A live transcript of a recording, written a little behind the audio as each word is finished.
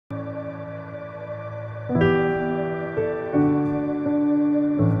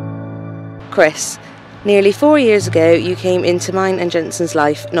Chris, nearly 4 years ago you came into mine and Jensen's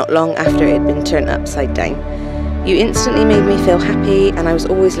life not long after it had been turned upside down. You instantly made me feel happy and I was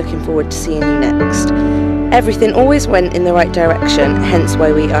always looking forward to seeing you next. Everything always went in the right direction, hence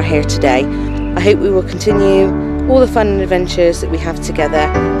why we are here today. I hope we will continue all the fun and adventures that we have together,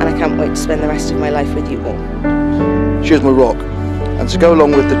 and I can't wait to spend the rest of my life with you all. She is my rock, and to go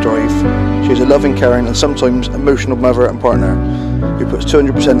along with the drive, she is a loving, caring and sometimes emotional mother and partner who puts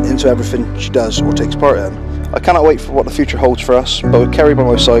 200% into everything she does or takes part in. I cannot wait for what the future holds for us, but with Kerry by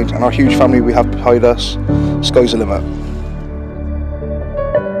my side and our huge family we have behind us, sky's the limit.